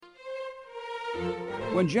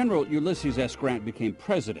When General Ulysses S. Grant became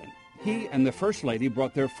president, he and the First Lady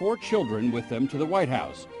brought their 4 children with them to the White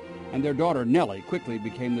House, and their daughter Nellie quickly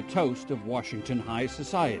became the toast of Washington high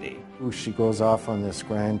society. She goes off on this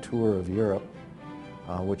grand tour of Europe,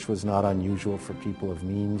 which was not unusual for people of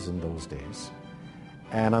means in those days.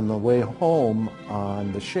 And on the way home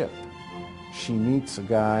on the ship, she meets a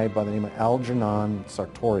guy by the name of Algernon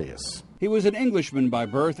Sartorious. He was an Englishman by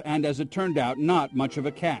birth and, as it turned out, not much of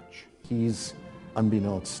a catch. He's,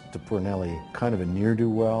 unbeknownst to poor Nellie, kind of a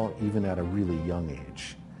ne'er-do-well, even at a really young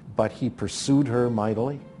age. But he pursued her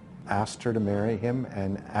mightily, asked her to marry him,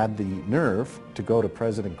 and had the nerve to go to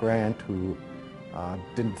President Grant, who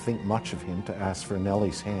didn't think much of him, to ask for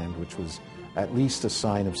Nellie's hand, which was at least a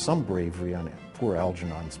sign of some bravery on poor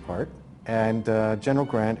Algernon's part. And General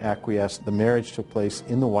Grant acquiesced. The marriage took place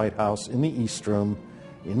in the White House, in the East Room,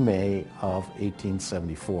 in May of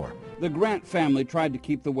 1874. The Grant family tried to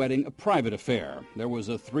keep the wedding a private affair. There was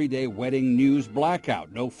a 3-day wedding news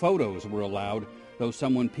blackout. No photos were allowed, though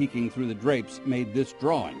someone peeking through the drapes made this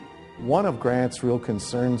drawing. One of Grant's real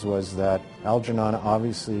concerns was that Algernon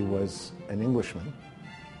obviously was an Englishman,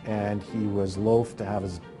 and he was loath to have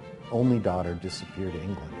his only daughter disappear to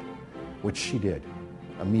England, which she did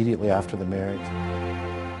immediately after the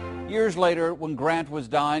marriage. Years later, when Grant was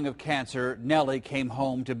dying of cancer, Nellie came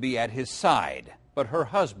home to be at his side. But her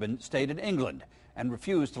husband stayed in England and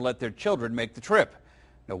refused to let their children make the trip.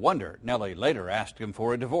 No wonder Nellie later asked him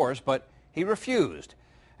for a divorce, but he refused.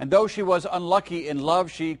 And though she was unlucky in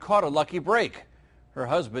love, she caught a lucky break. Her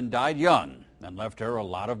husband died young and left her a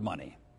lot of money.